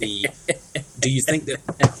take the? Do you think that?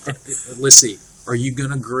 Let's see. Are you going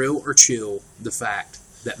to grill or chill the fact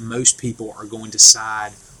that most people are going to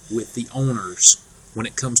side with the owners when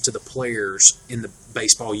it comes to the players in the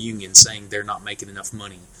baseball union saying they're not making enough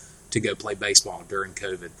money to go play baseball during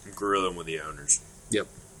COVID? I'm grilling with the owners. Yep.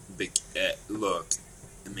 Look,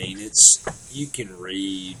 I mean, you can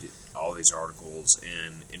read all these articles,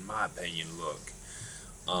 and in my opinion, look,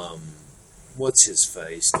 what's his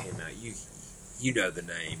face came out. You know the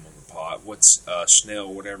name on the pot. What's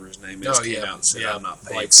Snell, whatever his name is, came out and said, I'm not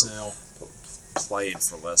paid for playing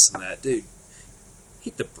for less than that. Dude,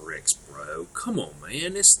 hit the bricks, bro. Come on,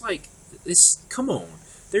 man. Come on.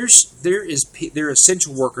 There are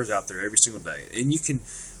essential workers out there every single day, and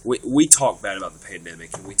we talk bad about the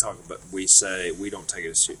pandemic, and we say we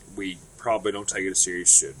probably don't take it as serious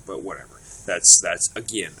as should, but whatever. That's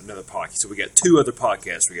again another podcast. So we got 2 other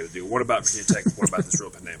podcasts we got to do. One about Virginia Tech, and one about this real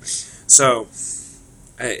pandemic. So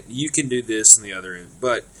you can do this and the other,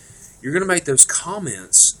 but you're going to make those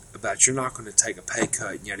comments about you're not going to take a pay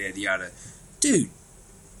cut and yada yada yada. Dude,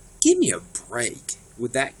 give me a break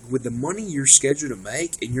with that. With the money you're scheduled to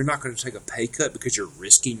make, and you're not going to take a pay cut because you're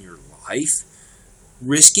risking your life.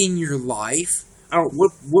 Risking your life. I don't.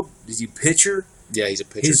 What is he pitcher? Yeah, he's a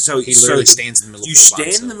pitcher. He literally stands in the middle. You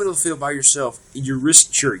stand in the middle of the field by yourself. And you're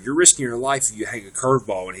risking your life if you hang a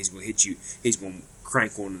curveball and he's going to hit you. He's going to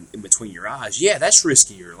crank one in between your eyes. Yeah, that's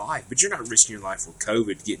risking your life. But you're not risking your life with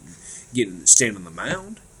COVID getting stand on the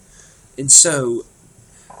mound. And so,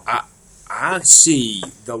 I see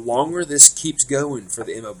the longer this keeps going for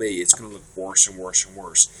the MLB, it's going to look worse and worse and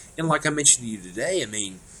worse. And like I mentioned to you today, I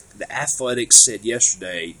mean, the Athletics said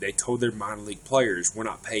yesterday they told their minor league players, we're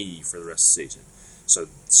not paying you for the rest of the season.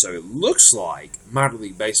 So it looks like minor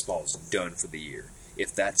league baseball is done for the year,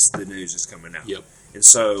 if that's the news that's coming out. Yep. And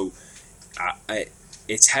so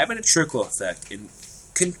it's having a trickle effect, and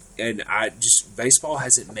baseball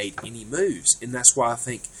hasn't made any moves, and that's why I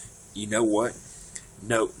think, you know what?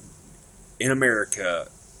 No, in America,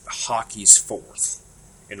 hockey's 4th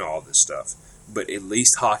in all this stuff, but at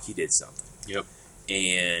least hockey did something. Yep.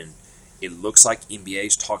 And it looks like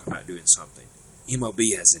NBA's talking about doing something.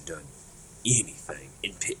 MLB hasn't done anything,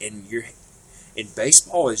 and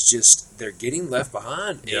baseball is just, they're getting left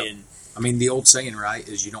behind. Yep. And I mean, the old saying, right,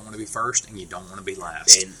 is you don't want to be first and you don't want to be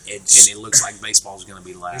last. And it looks like baseball is going to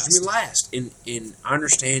be last. It's going to be last. And I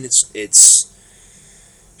understand it's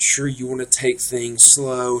sure you want to take things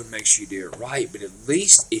slow and make sure you do it right, but at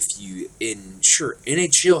least NHL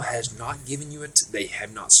has not given you they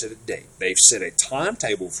have not set a date. They've set a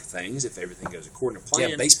timetable for things if everything goes according to plan.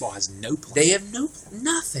 Yeah, baseball has no plan. They have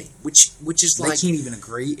nothing, which is they can't even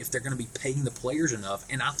agree if they're going to be paying the players enough.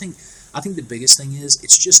 And I think the biggest thing is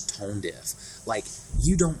it's just tone deaf. Like,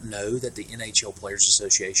 you don't know that the NHL Players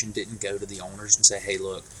Association didn't go to the owners and say, hey,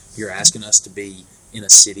 look, you're asking us to be in a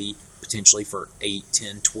city potentially for 8,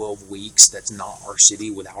 10, 12 weeks that's not our city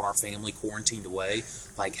without our family quarantined away.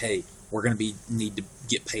 Like, hey, we're going to need to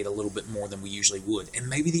get paid a little bit more than we usually would. And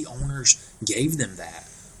maybe the owners gave them that.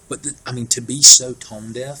 But, to be so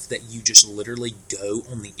tone deaf that you just literally go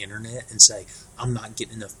on the internet and say, I'm not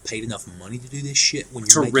getting paid enough money to do this shit when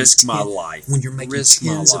you're making risk my life. When you're making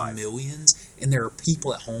tens of millions, and there are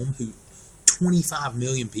people at home 25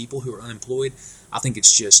 million people who are unemployed. I think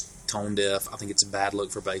it's just tone deaf. I think it's a bad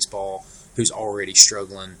look for baseball, who's already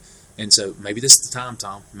struggling. And so maybe this is the time,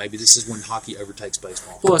 Tom. Maybe this is when hockey overtakes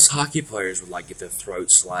baseball. Plus, hockey players would get their throat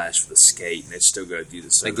slashed with a skate, and they'd still go do the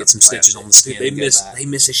same. They get some stitches on the skin. They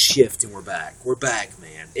miss a shift, and we're back. We're back,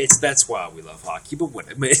 man. That's why we love hockey. But what?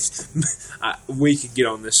 We could get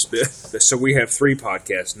on this. So we have 3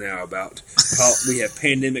 podcasts now about. We have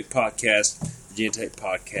Pandemic Podcast, Virginia Tech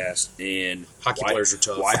Podcast, and Hockey Players Are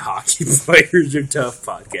Tough. Why Hockey Players Are Tough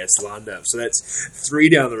podcast lined up. So that's 3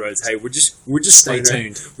 down the road. Hey, we're just stay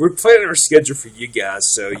tuned. We're planning our schedule for you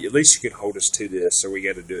guys, so at least you can hold us to this. So we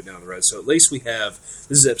got to do it down the road. So at least we have.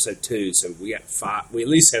 This is episode 2, so we got 5. We at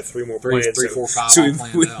least have 3 more plans. 3, 4, 5. So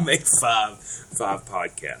we make 5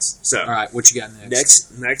 podcasts. So all right, what you got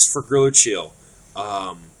next? Next for Grill or Chill.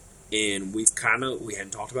 And we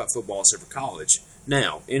hadn't talked about football except for college.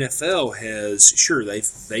 Now, NFL has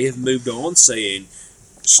they have moved on, saying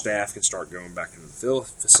staff can start going back into the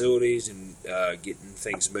facilities and getting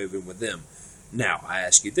things moving with them. Now, I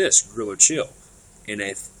ask you this, grill or chill,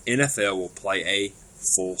 NFL will play a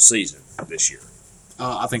full season this year.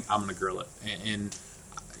 I think I'm going to grill it, and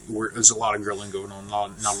there's a lot of grilling going on,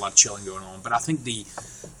 not a lot of chilling going on. But I think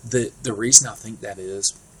the reason I think that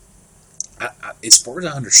is, as far as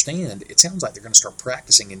I understand, it sounds like they're going to start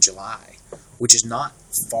practicing in July, which is not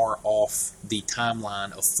far off the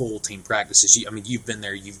timeline of full team practices. You've been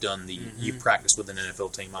there, you've done you've practiced with an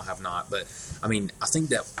NFL team. I have not, but I think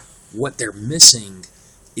that what they're missing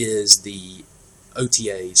is the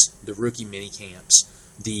OTAs, the rookie mini camps,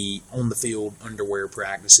 the on-the-field underwear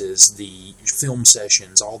practices, the film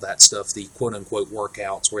sessions, all that stuff, the quote-unquote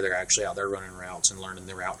workouts where they're actually out there running routes and learning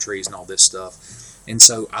the route trees and all this stuff. And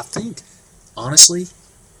so I think, honestly,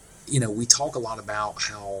 we talk a lot about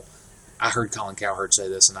how, I heard Colin Cowherd say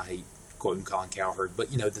this, and I hate quoting Colin Cowherd,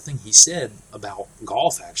 but, the thing he said about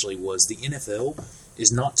golf, actually, was the NFL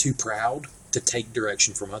is not too proud to take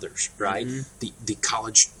direction from others, right? Mm-hmm. The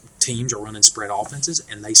college teams are running spread offenses,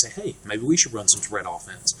 and they say, hey, maybe we should run some spread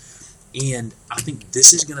offense. And I think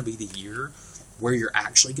this is going to be the year where you're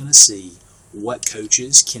actually going to see what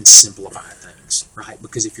coaches can simplify things, right?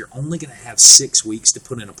 Because if you're only going to have 6 weeks to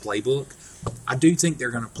put in a playbook, I do think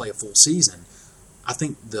they're going to play a full season. I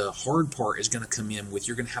think the hard part is going to come in with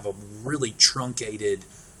you're going to have a really truncated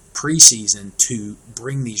preseason to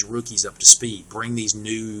bring these rookies up to speed, bring these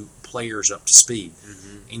new players up to speed.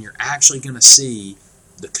 Mm-hmm. And you're actually going to see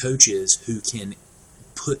the coaches who can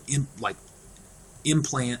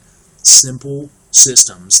implant simple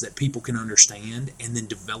systems that people can understand and then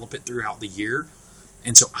develop it throughout the year.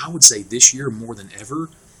 And so I would say this year more than ever,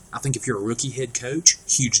 I think if you're a rookie head coach,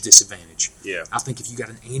 huge disadvantage. Yeah. I think if you got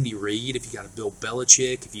an Andy Reid, if you got a Bill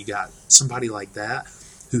Belichick, if you got somebody like that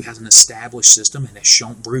who has an established system and has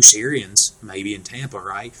shown, Bruce Arians maybe in Tampa,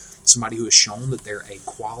 right? Somebody who has shown that they're a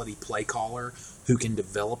quality play caller who can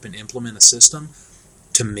develop and implement a system.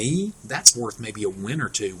 To me, that's worth maybe a win or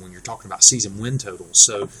two when you're talking about season win totals.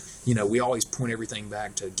 So, we always point everything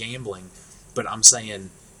back to gambling, but I'm saying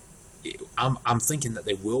I'm thinking that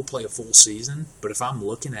they will play a full season, but if I'm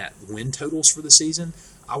looking at win totals for the season,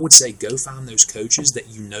 I would say go find those coaches that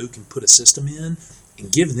can put a system in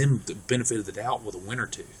and give them the benefit of the doubt with a win or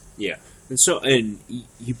two. Yeah. And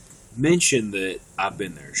you mentioned that I've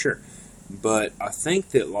been there, sure. But I think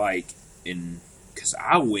that because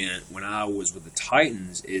I went when I was with the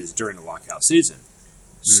Titans is during the lockout season.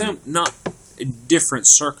 Not in different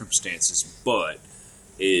circumstances, but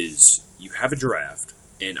is you have a draft,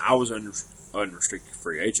 and I was unrestricted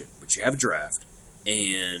free agent, but you have a draft,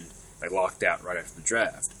 and they locked out right after the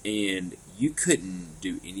draft, and you couldn't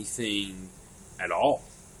do anything at all.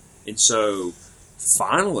 And so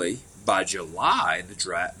finally, by July,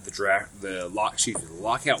 the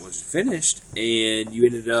lockout was finished, and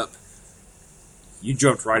you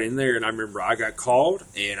jumped right in there. And I remember I got called,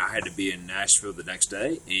 and I had to be in Nashville the next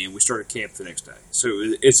day, and we started camp the next day. So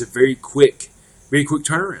it's a very quick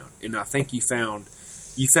turnaround. And I think you found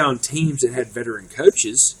teams that had veteran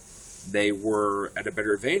coaches, they were at a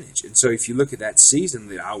better advantage. And so if you look at that season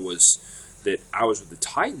that I was with the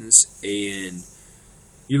Titans, and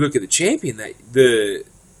you look at the champion, out of the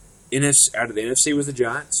NFC was the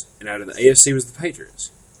Giants, and out of the AFC was the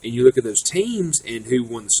Patriots. And you look at those teams and who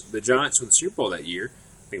won the Giants won the Super Bowl that year.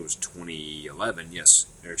 I think it was 2011, yes,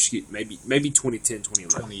 or maybe 2010,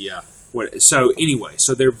 2011. 20, yeah. So anyway,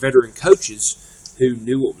 they're veteran coaches who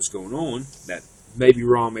knew what was going on. That may be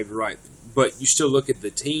wrong, may be right, but you still look at the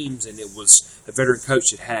teams, and it was a veteran coach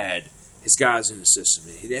that had his guys in the system,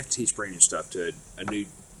 and he'd have to teach brand new stuff to a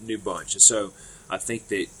new bunch. And so I think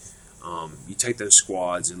that you take those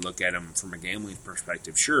squads and look at them from a gambling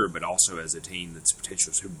perspective, sure, but also as a team that's a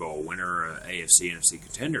potential Super Bowl winner, an AFC, NFC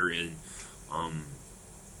contender, and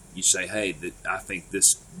you say, hey, I think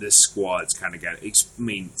this squad's kind of got.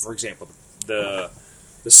 For example, the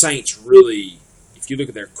Saints really, if you look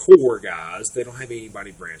at their core guys, they don't have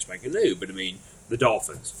anybody brand spanking new. But the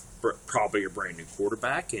Dolphins probably a brand new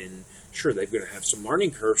quarterback, and sure, they're going to have some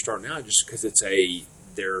learning curve starting out just because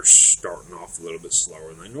they're starting off a little bit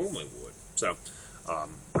slower than they normally would. So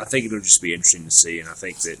I think it'll just be interesting to see, and I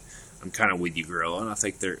think that I'm kind of with you, Gorilla, and I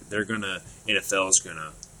think NFL is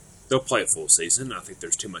gonna they'll play a full season. I think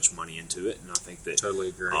there's too much money into it, and I think that totally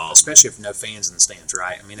agree, especially if no fans in the stands,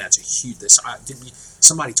 right? That's a huge.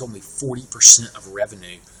 Somebody told me 40% of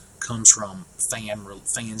revenue comes from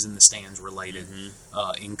fans in the stands related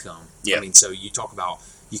income. Yeah. So you talk about.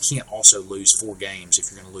 You can't also lose 4 games if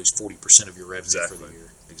you're going to lose 40% of your revenue for the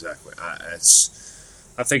year. Exactly.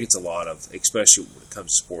 I think it's a lot of, especially when it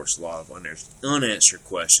comes to sports, a lot of unanswered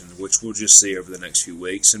questions, which we'll just see over the next few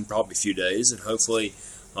weeks and probably a few days. And hopefully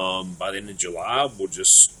by the end of July, we'll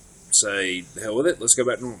just say, the hell with it, let's go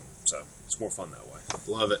back to normal. So it's more fun that way.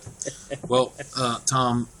 Love it. Well,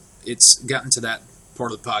 Tom, it's gotten to that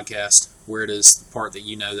part of the podcast where it is the part that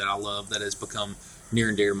you know that I love that has become near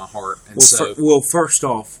and dear to my heart. And First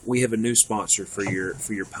off, we have a new sponsor for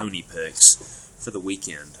your pony picks for the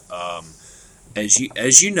weekend.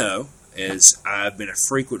 As you know, as I've been a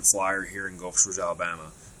frequent flyer here in Gulf Shores,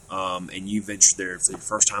 Alabama, and you ventured there for the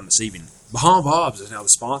first time this evening, Bahama Bob's is now the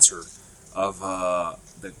sponsor of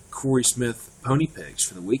the Corey Smith pony picks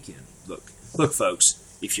for the weekend. Look,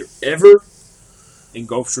 folks, if you're ever in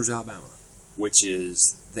Gulf Shores, Alabama, which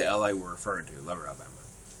is the LA we're referring to, Lover, Alabama,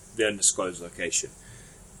 the undisclosed location,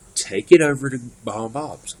 take it over to Bahama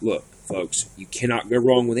Bob's. Look, folks, you cannot go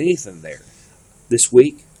wrong with anything there. This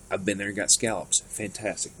week, I've been there and got scallops.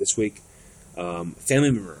 Fantastic. This week,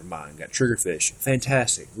 family member of mine got triggerfish.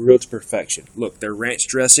 Fantastic. Grilled to perfection. Look, their ranch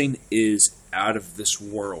dressing is out of this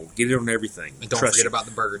world. Get it on everything. And don't forget about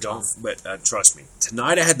the burger, Tom. But trust me.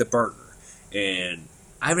 Tonight I had the burger, and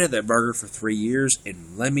I haven't had that burger for 3 years,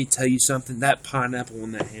 and let me tell you something. That pineapple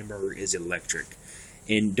on that hamburger is electric.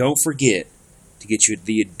 And don't forget to get you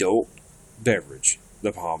the adult beverage,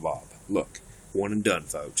 the Bahama Bob. Look. One and done,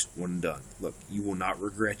 folks. One and done. Look, you will not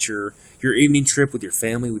regret your evening trip with your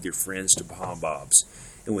family, with your friends to Bahama Bob's.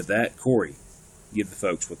 And with that, Corey, give the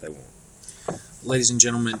folks what they want. Ladies and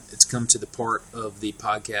gentlemen, it's come to the part of the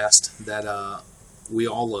podcast that we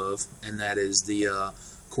all love, and that is the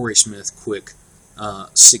Corey Smith quick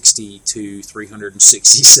 60 to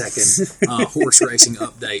 360 second horse racing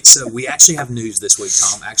update. So we actually have news this week,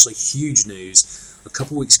 Tom. Actually, huge news. A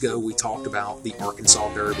couple weeks ago, we talked about the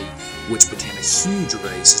Arkansas Derby, which became a huge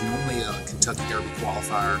race. It's normally a Kentucky Derby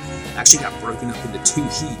qualifier. Actually got broken up into 2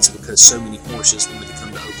 heats because so many horses wanted to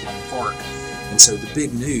come to Oaklawn Park. And so the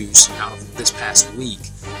big news out of this past week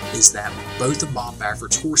is that both of Bob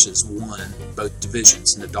Baffert's horses won both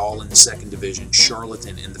divisions, Nadal in the second division,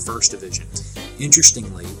 Charlatan in the first division.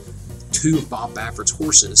 Interestingly, 2 of Bob Baffert's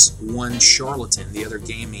horses, one Charlatan, the other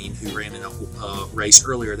Gamine, who ran in a race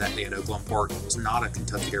earlier that day at Oaklawn Park, was not a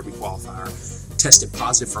Kentucky Derby qualifier, tested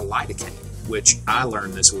positive for lidocaine, which I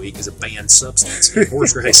learned this week is a banned substance in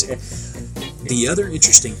horse racing. The other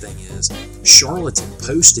interesting thing is Charlatan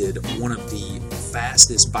posted one of the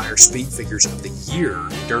fastest Beyer speed figures of the year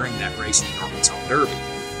during that race in the Arkansas Derby.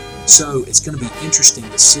 So it's going to be interesting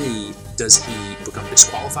to see, does he become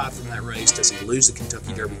disqualified from that race? Does he lose the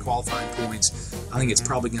Kentucky Derby qualifying points? I think it's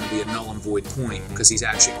probably going to be a null and void point because he's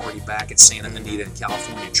actually already back at Santa Anita in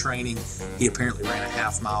California training. He apparently ran a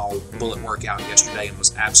half-mile bullet workout yesterday and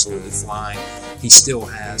was absolutely flying. He still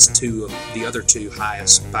has 2 of the other 2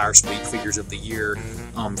 highest Beyer speed figures of the year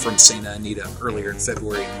from Santa Anita earlier in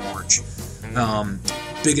February and March.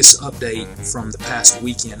 Biggest update from the past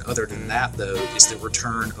weekend, other than that, though, is the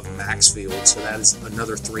return of Maxfield. So that is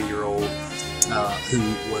another 3-year-old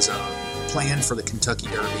who was planned for the Kentucky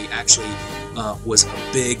Derby. Actually, was a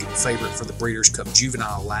big favorite for the Breeders' Cup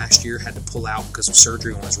Juvenile last year. Had to pull out because of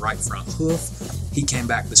surgery on his right front hoof. He came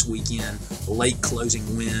back this weekend, late closing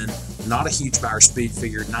win. Not a huge Beyer speed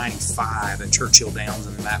figure, 95 at Churchill Downs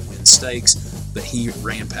in the Matt Winn Stakes, but he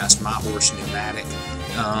ran past my horse Pneumatic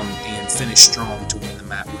and finished strong to win the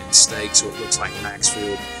Matt Winn Stakes. So it looks like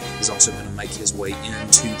Maxfield is also going to make his way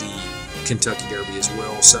into the Kentucky Derby as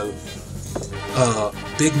well. So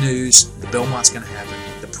big news, the Belmont's going to happen.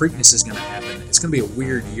 The Preakness is going to happen. It's going to be a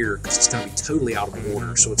weird year because it's going to be totally out of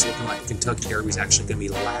order. So it's looking like the Kentucky Derby is actually going to be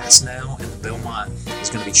last now, and the Belmont is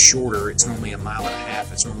going to be shorter. It's normally a mile and a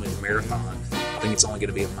half. It's normally the marathon. I think it's only going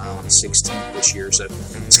to be a mile and 16 this year. So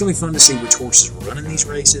it's going to be fun to see which horses are running these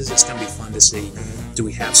races. It's going to be fun to see, do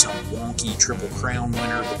we have some wonky Triple Crown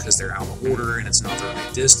winner because they're out of order and it's not the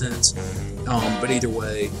right distance. But either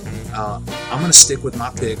way, I'm going to stick with my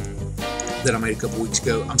pick that I made a couple weeks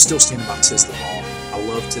ago. I'm still standing by Tiz the Law. I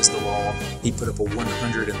love Tiz the Law. He put up a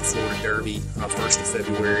 100 in the Florida Derby 1st of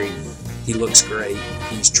February. He looks great.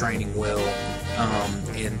 He's training well.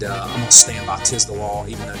 And I'm going to stand by Tiz the Law,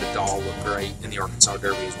 even though the doll looked great in the Arkansas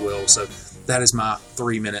Derby as well. So that is my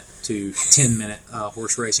 3-minute to 10-minute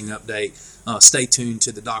horse racing update. Stay tuned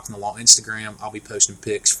to the Doc and the Law Instagram. I'll be posting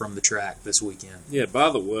pics from the track this weekend. Yeah, by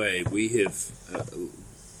the way,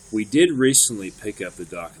 we did recently pick up the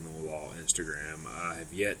Doc and the Law Instagram. I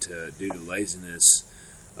have yet to, due to laziness,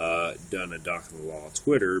 done a Doc and the Law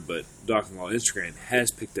Twitter, but Doc and the Law Instagram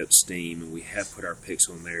has picked up steam, and we have put our pics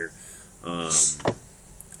on there.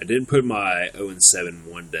 I didn't put my 0-7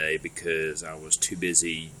 one day because I was too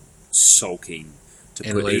busy sulking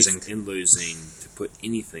losing to put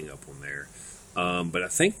anything up on there. But I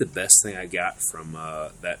think the best thing I got from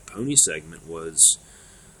that pony segment was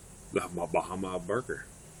the Bahama Burger.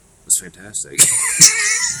 It was fantastic.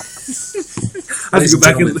 Ladies and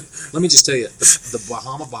gentlemen, let me just tell you, the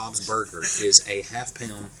Bahama Bob's Burger is a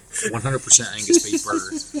half-pound, 100% Angus beef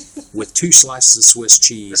burger with 2 slices of Swiss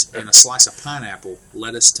cheese and a slice of pineapple,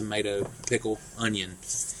 lettuce, tomato, pickle, onion,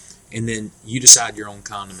 and then you decide your own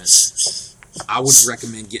condiments. I would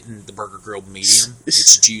recommend getting the burger grilled medium.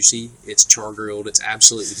 It's juicy, it's char-grilled, it's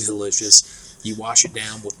absolutely delicious. You wash it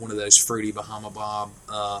down with one of those fruity Bahama Bob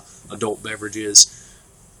adult beverages.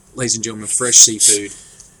 Ladies and gentlemen, fresh seafood,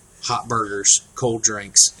 hot burgers, cold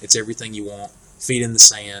drinks. It's everything you want. Feet in the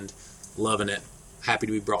sand. Loving it. Happy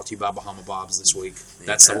to be brought to you by Bahama Bob's this week. Man,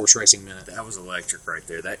 that's the Horse Racing Minute. That was electric right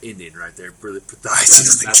there. That ending right there really put the ice on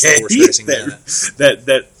the That's the Horse Racing Minute.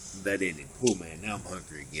 That ending. Oh, man, now I'm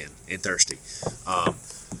hungry again and thirsty.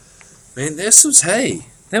 Man, this was,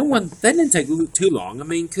 that didn't take too long. I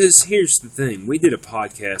mean, because here's the thing. We did a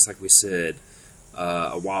podcast, like we said,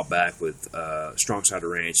 a while back with Strong Side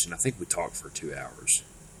Ranch, and I think we talked for 2 hours.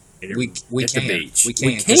 We can. The beach. We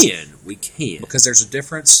can. Because there's a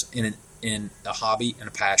difference in a hobby and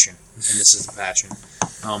a passion, and this is the passion.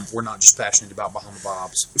 We're not just passionate about Bahama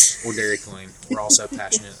Bob's or Dairy Queen. We're also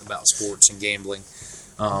passionate about sports and gambling.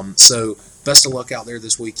 So best of luck out there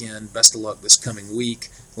this weekend. Best of luck this coming week.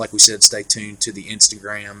 Like we said, stay tuned to the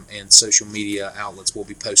Instagram and social media outlets. We'll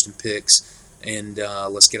be posting pics. And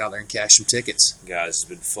let's get out there and cash some tickets. Guys, it's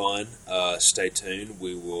been fun. Stay tuned.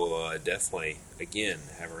 We will definitely, again,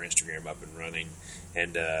 have our Instagram up and running.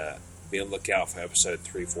 And be on the lookout for episode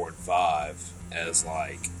 3, 4, and 5 as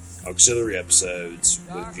like auxiliary episodes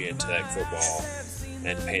with Gentech football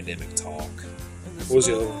and pandemic talk. What was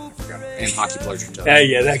the other one? I forgot. And hockey players talk.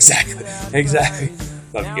 Yeah, exactly.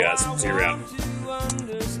 Love you guys. See you around.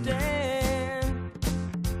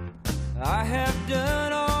 I have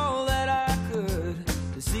done all that I could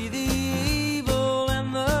to see the evil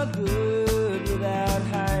and the good without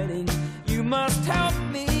hiding. You must help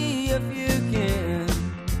me if you can.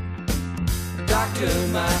 Doctor,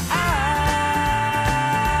 my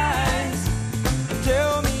eyes,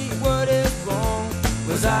 tell me what is wrong.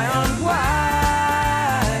 Was I unwise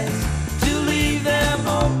to leave them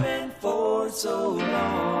open for so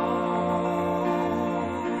long?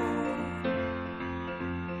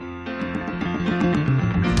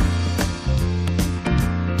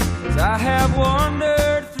 'Cause I have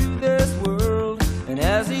wandered through this world, and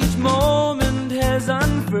as each moment has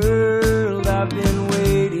unfurled, I've been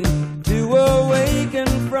waiting to awaken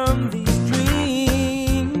from these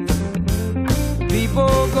dreams.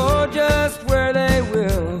 People go just where they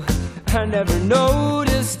will. I never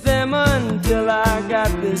noticed them until I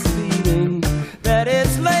got this feeling that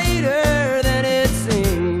it's late.